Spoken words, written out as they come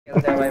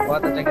भाई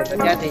बहुत अच्छा खेलते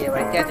हैं। क्या चाहिए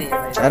भाई, क्या चाहिए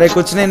भाई? अरे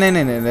कुछ नहीं नहीं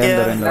नहीं नहीं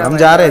रहने दो, हम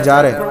जा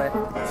रहे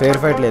फेयर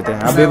फाइट लेते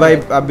हैं अभी भाई।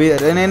 अभी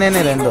नहीं नहीं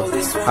नहीं रहने दो,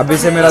 अभी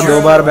से मेरा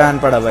 2 बार बैन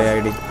पड़ा भाई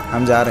आईडी।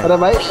 हम जा रहे हैं। अरे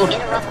भाई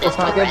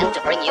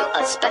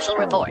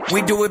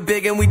We do it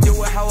big and we do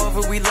it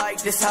however we like.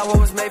 This how it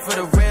was made for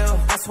the real.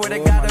 I swear to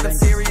God that I'm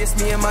serious.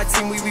 Me and my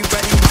team, we be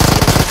ready to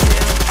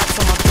kill. I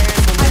told my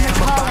parents one day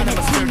I'm about them.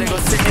 I'm sure they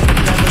gon' sit in the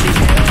Beverly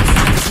Hills.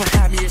 I just want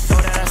happy and show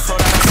that I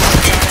sold out. I swear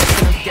to God that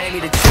shit gave me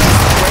the chills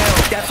for real.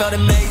 That felt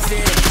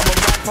amazing. I'm a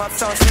rap pop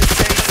star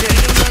sensation.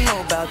 You don't know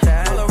about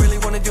that. All I really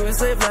wanna do is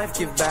live life,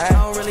 give back. I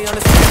don't really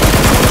understand.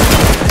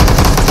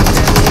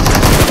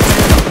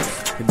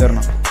 इधर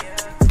ना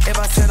If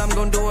I said I'm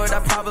gonna do it, I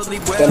probably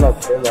will.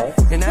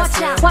 And that's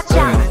it. Watch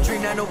out. A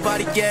dream that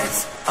nobody gets.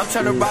 I'm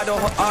trying to ride the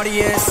whole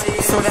audience.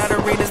 So that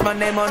arena's my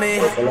name on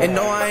it. And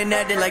no, I ain't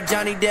acting like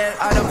Johnny Depp.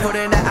 I done put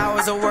in the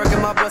hours of work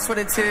and my blood, sweat,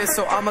 and tears.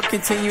 So I'ma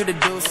continue to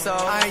do so.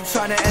 I ain't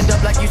trying to end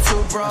up like you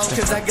too, bro.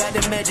 Cause I got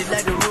the magic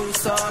like the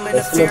Russo. I'm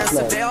interference,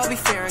 so they all be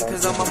fearing.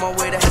 Cause I'm on my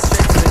way to head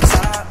straight to the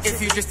top. If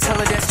you just tell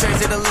her that straight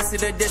to the listen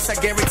to this, I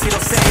guarantee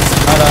they'll say it.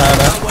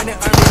 When it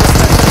earn me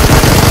respect,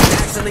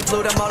 actually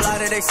blew them all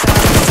out of their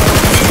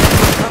side.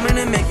 Coming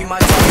and making my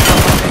talk,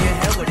 I'm up in your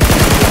head with it.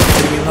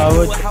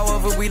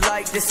 However we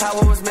like, this how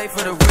it was made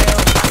for the real.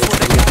 I swear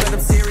to God that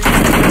I'm serious.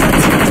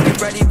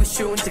 Get ready, we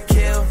shooting to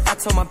kill. I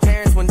told my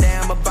parents one day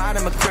I'm about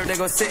them a crib, they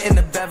gon' sit in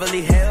the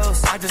Beverly Hills.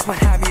 I just want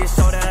happy and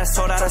show that I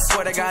sold out. I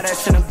swear to God that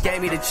shit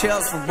gave me the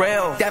chills for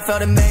real. That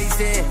felt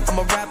amazing. I'm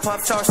a rap pop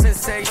star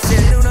sensation.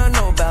 They do not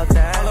know about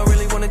that. All I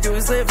really wanna do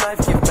is live life,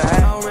 give back. I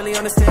don't really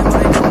understand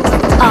why they don't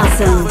like that.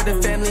 Awesome. For the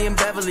family in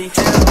Beverly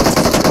Hills.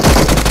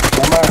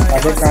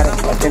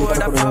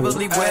 I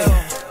probably will.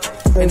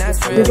 And that's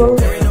real.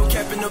 There ain't no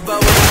cap in the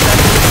boat.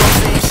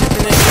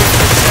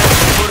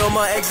 Put all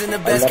my eggs in the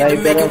basket to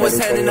make it what's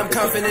happening. I'm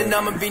confident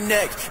I'ma be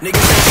next.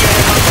 Niggas ain't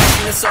sharing my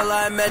passion. That's all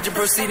I imagine.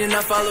 Proceeding,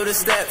 I follow the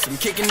steps. I'm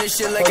kicking this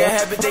shit like a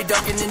habit. They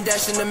ducking and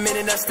dashing the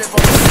minute I step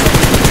on the set.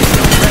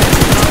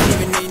 I don't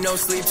even need no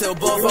sleep till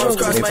both arms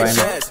cross my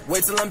chest.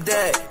 Wait till I'm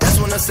dead. That's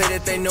when I say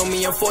that they know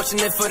me.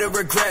 Unfortunate for the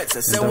regrets. I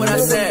said what I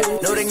said.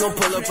 No, they gon'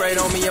 pull up right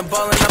on me. I'm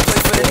ballin', I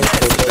play for the Nets.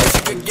 The best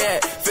you could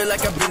get. Feel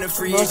like I've been a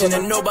free agent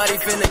and nobody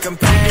finna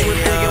compare. We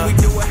big and we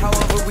do it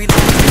however we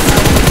like.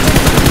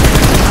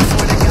 I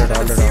swear to God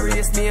I'm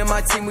serious. Me and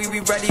my team, we be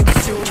ready to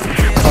shoot and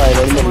kill.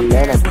 My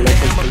parents, when they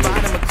come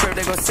about them a crib,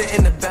 they gon' sit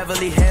in the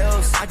Beverly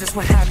Hills. I just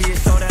want happy and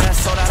show that I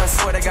sold out. I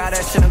swear to God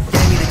that shit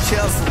gave me the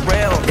chills for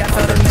real. That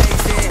felt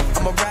amazing.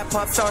 I'm a rap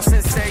pop star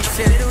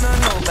sensation. They do not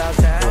know about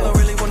that. All I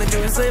really wanna do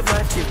is live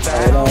life, give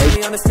back. I don't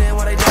really understand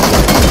why they don't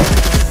like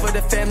that. For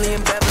the family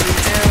in Beverly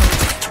Hills.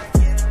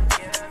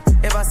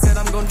 If I said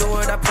I'm gonna do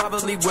it, I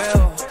probably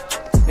will.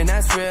 And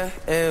that's real.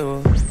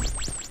 Ew.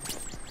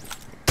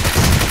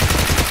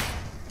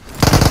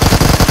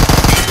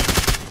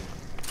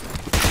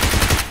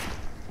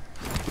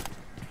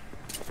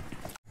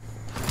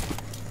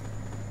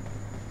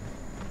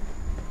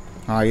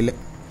 हाँ इले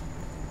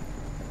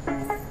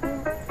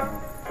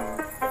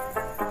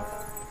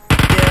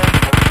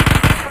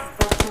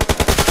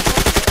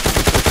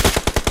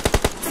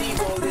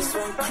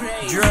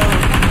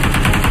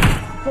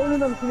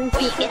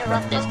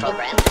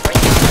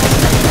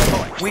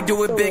We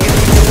do it big and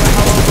we do it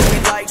however we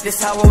like.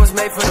 This how it was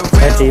made for the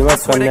real. I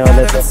swear to God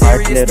that I'm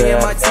serious. Me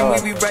and my team, we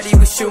be ready,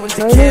 we shooting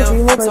to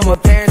kill. I told my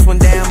parents one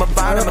day I'm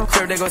about them a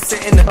crib, they gon'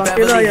 sit in the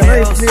Beverly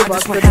Hills. I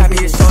just want happy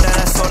and show that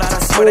I sold out. I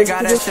swear to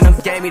God that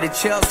shit gave me the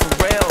chills for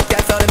real.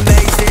 That felt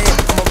amazing.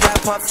 I'm a rap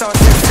pop star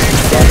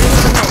sensation.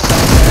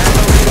 I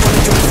don't really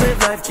wanna do is live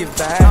life, give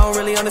back. I don't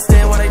really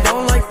understand why they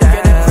don't like that.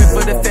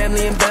 For the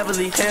family in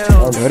Beverly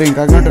Hills. very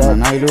incognito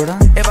na iluda.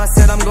 If I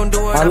said I'm gonna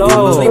do it, I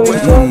probably will.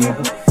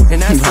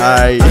 And that's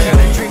Hi.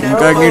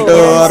 Incognito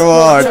or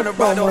what?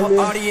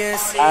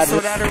 So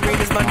that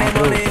arena's my name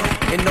on it.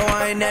 And no,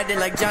 I ain't acting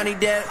like Johnny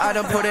Depp. I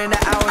done put in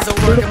the hours of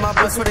work and my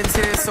blood, sweat, and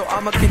tears. So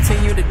I'ma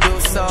continue to do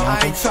so. I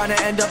ain't trying to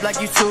end up like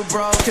you too,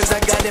 bro. Cause I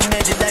got the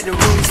magic like the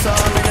Russo.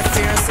 I'm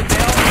interference, so they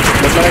all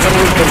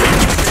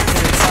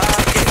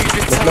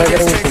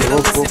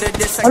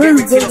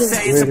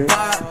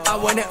I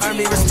wanna earn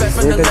me respect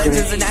from the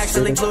legends and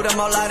actually glue them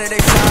all out of their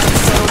side.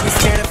 So don't be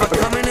scared if I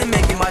come in and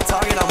making my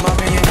target. I'm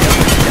up in your head.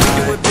 We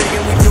do it big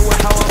and we do it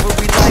however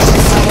we like.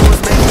 This how it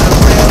was made for the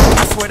real.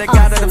 I swear to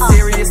God that I'm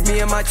serious. Me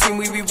and my team,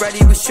 we be ready,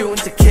 we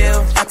shooting to kill.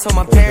 I told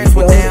my parents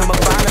one day I'm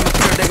about them a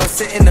crib, they gon'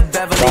 sit in the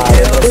Beverly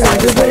Hills. I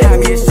just want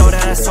happy and show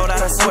that I sold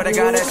out. I swear to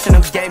God that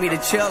shit gave me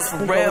the chills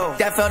for real.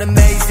 That felt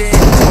amazing.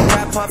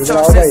 Rap pop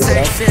star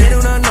sensation. They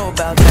do not know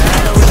about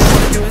that. All I really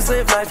wanna do is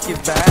live life,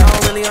 give back. I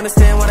don't really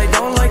understand why they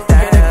don't like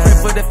that.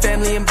 For the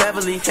family in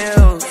Beverly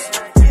Hills.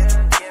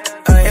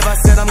 If I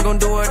said I'm gonna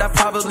do it, I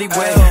probably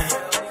will.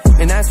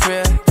 And that's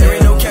real. There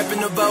ain't no cap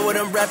in the boat when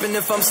I'm rapping.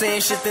 If I'm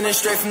saying shit, then it's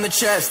straight from the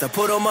chest. I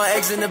put all my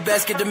eggs in the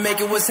basket to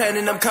make it what's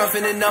happening. I'm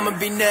confident I'ma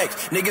be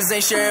next. Niggas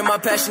ain't sharing my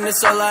passion.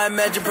 That's all I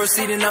imagine.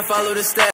 Proceeding, I follow the steps.